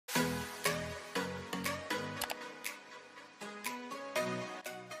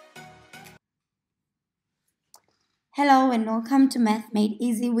Hello and welcome to Math Made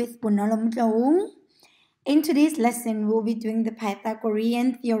Easy with BONOLO. In today's lesson, we'll be doing the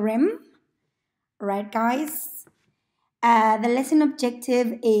Pythagorean theorem. Right, guys? The lesson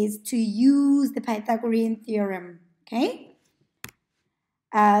objective is to use the Pythagorean theorem. Okay?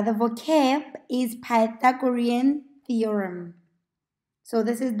 The vocab is Pythagorean theorem. So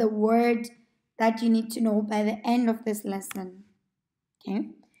this is the word that you need to know by the end of this lesson. Okay?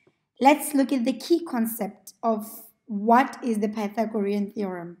 Let's look at the key concept of what is the Pythagorean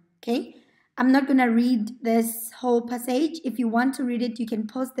theorem. Okay, I'm not going to read this whole passage. If you want to read it, you can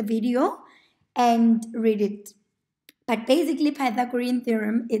pause the video and read it. But basically, Pythagorean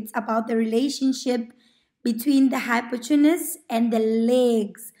theorem, it's about the relationship between the hypotenuse and the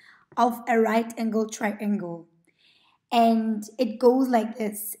legs of a right angle triangle. And it goes like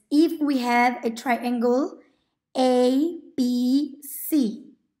this. If we have a triangle ABC,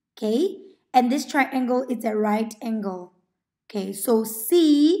 okay, and this triangle is a right angle, okay, so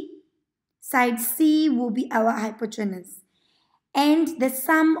side C will be our hypotenuse, and the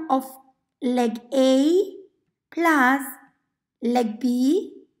sum of leg A plus leg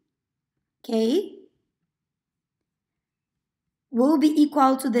B, okay, will be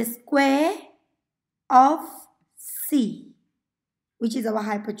equal to the square of C, which is our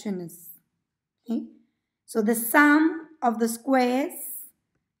hypotenuse. Okay, so the sum of the squares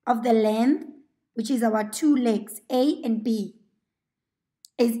of the length, which is our two legs, A and B,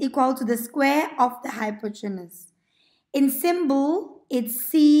 is equal to the square of the hypotenuse. In symbol, it's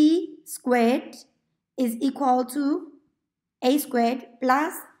C squared is equal to A squared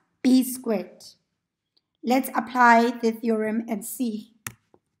plus B squared. Let's apply the theorem and see.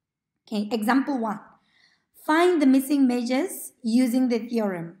 Okay, example 1. Find the missing measures using the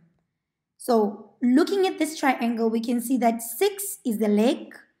theorem. So, looking at this triangle, we can see that 6 is the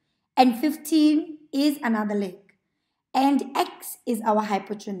leg, and 15 is another leg, and x is our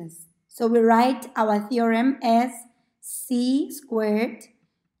hypotenuse. So we write our theorem as C squared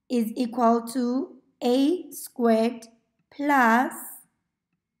is equal to A squared plus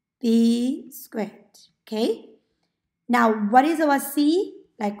B squared. Okay, now what is our C?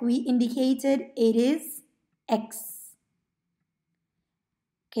 Like we indicated, it is x.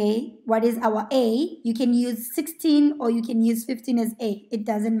 Okay, what is our A? You can use 16 or you can use 15 as A. It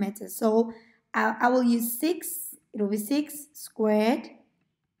doesn't matter. So I will use 6. It will be 6 squared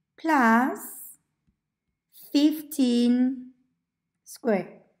plus 15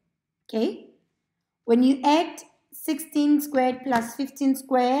 squared. Okay, when you add 16 squared plus 15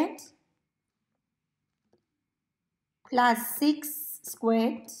 squared plus 6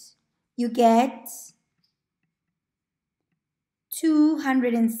 squared, you get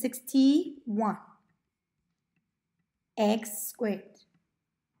 261 x squared.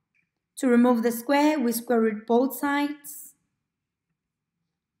 To remove the square, we square root both sides.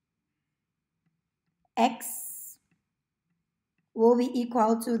 X will be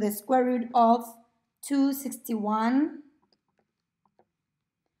equal to the square root of 261,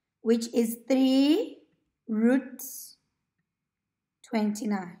 which is 3 root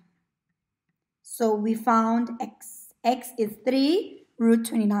 29. So we found x. X is 3 root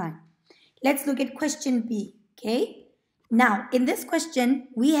 29. Let's look at question B, okay? Now, in this question,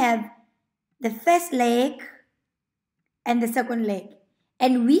 we have the first leg and the second leg,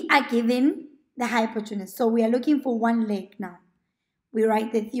 and we are given the hypotenuse. So we are looking for one leg now. We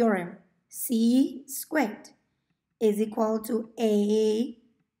write the theorem. C squared is equal to A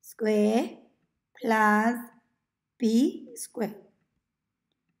squared plus B squared.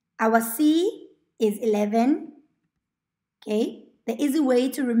 Our C is 11. Okay, the easy way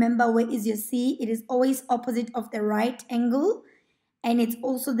to remember where is your C, it is always opposite of the right angle, and it's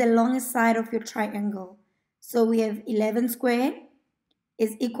also the longest side of your triangle. So we have 11 squared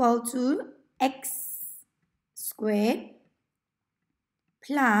is equal to x squared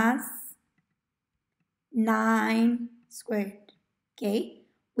plus 9 squared. Okay,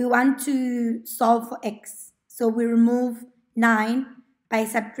 we want to solve for x. So we remove 9 by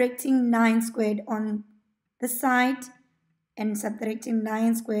subtracting 9 squared on the side and subtracting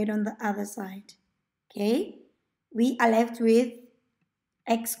 9 squared on the other side. Okay, we are left with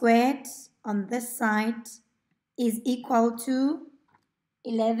x squared on this side is equal to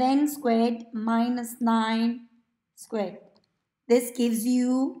 11 squared minus 9 squared. This gives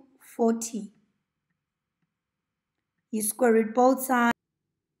you 40. You square root both sides.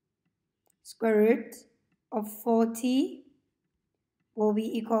 Square root of 40 will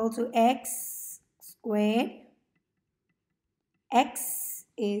be equal to x squared. X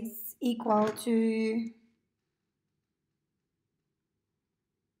is equal to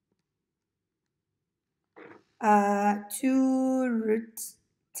 2 root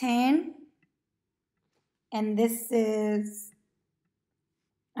 10, and this is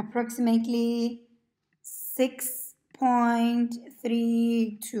approximately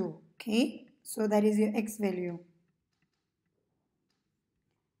 6.32. Okay, so that is your x value.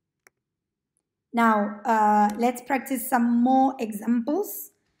 Now let's practice some more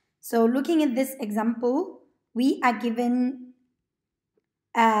examples. So looking at this example, we are given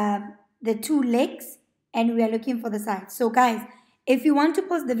the 2 legs and we are looking for the sides. So guys, if you want to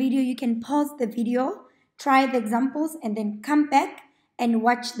pause the video, you can pause the video, try the examples, and then come back and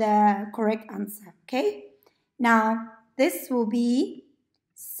watch the correct answer. Okay, now this will be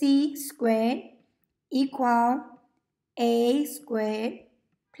c squared equal a squared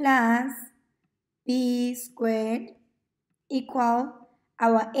plus b squared equal,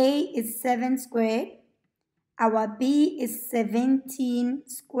 our a is 7 squared, our b is 17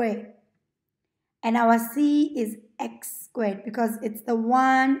 squared, and our c is x squared because it's the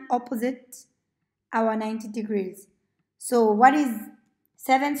one opposite our 90 degrees. So what is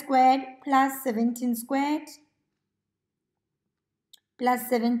 7 squared plus 17 squared? Plus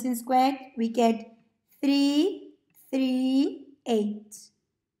 17 squared, we get 338.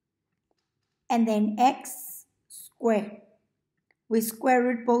 And then x squared. We square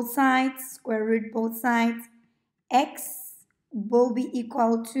root both sides, square root both sides. X will be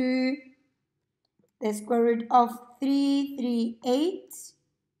equal to the square root of 338.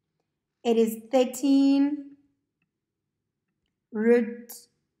 It is 13 root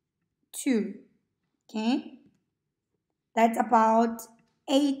 2. Okay, that's about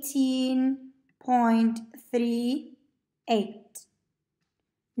 18.38.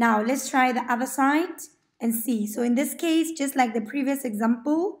 Now let's try the other side and see. So in this case, just like the previous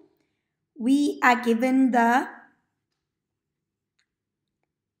example, we are given the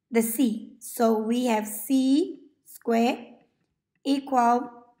c. So we have c squared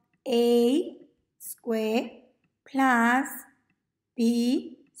equal a squared plus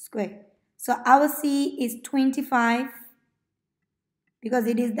b squared. So our c is 25 because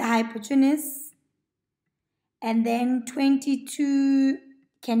it is the hypotenuse, and then 22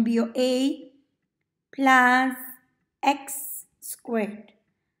 can be your a plus x squared.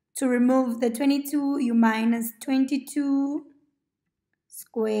 To remove the 22, you minus 22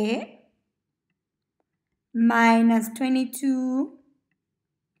 squared minus 22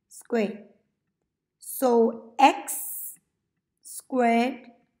 squared. So x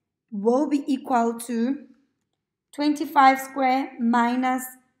squared will be equal to 25 squared minus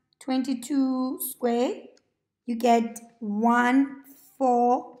 22 squared. You get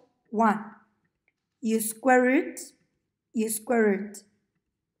 141. You square root,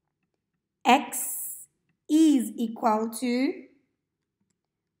 x is equal to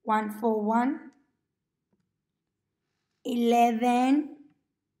 141,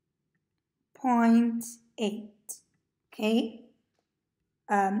 11.8. Okay,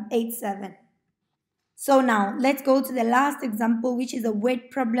 87. So now let's go to the last example, which is a word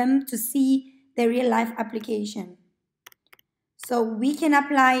problem to see the real life application. So we can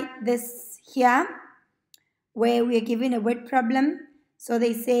apply this here where we are given a word problem. So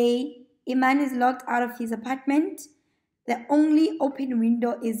they say Iman is locked out of his apartment. The only open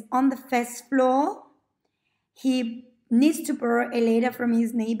window is on the first floor. He needs to borrow a ladder from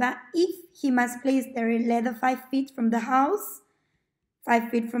his neighbor. If he must place the ladder 5 feet from the house,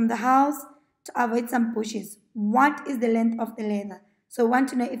 to avoid some bushes. What is the length of the ladder? So we want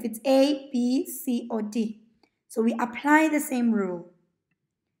to know if it's A, B, C, or D. So we apply the same rule.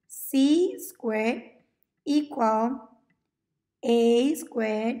 C squared equal A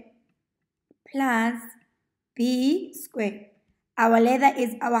squared plus B squared. Our ladder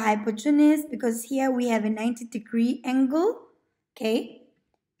is our hypotenuse because here we have a 90-degree angle. Okay,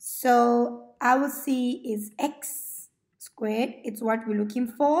 so our C is x squared. It's what we're looking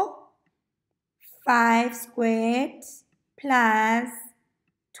for. 5 squared plus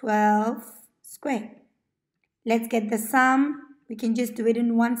 12 squared. Let's get the sum. We can just do it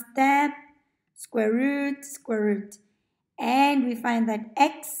in one step. Square root. And we find that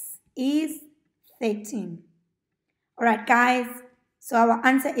x is 13. Alright guys, so our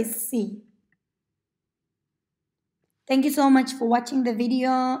answer is C. Thank you so much for watching the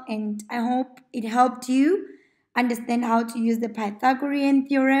video, and I hope it helped you understand how to use the Pythagorean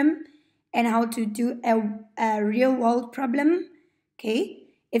theorem and how to do a real world problem. Okay,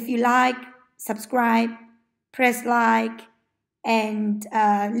 if you like, subscribe, press like, and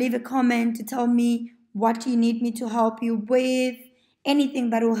leave a comment to tell me what you need me to help you with,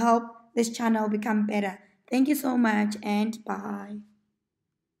 anything that will help this channel become better. Thank you so much, and bye.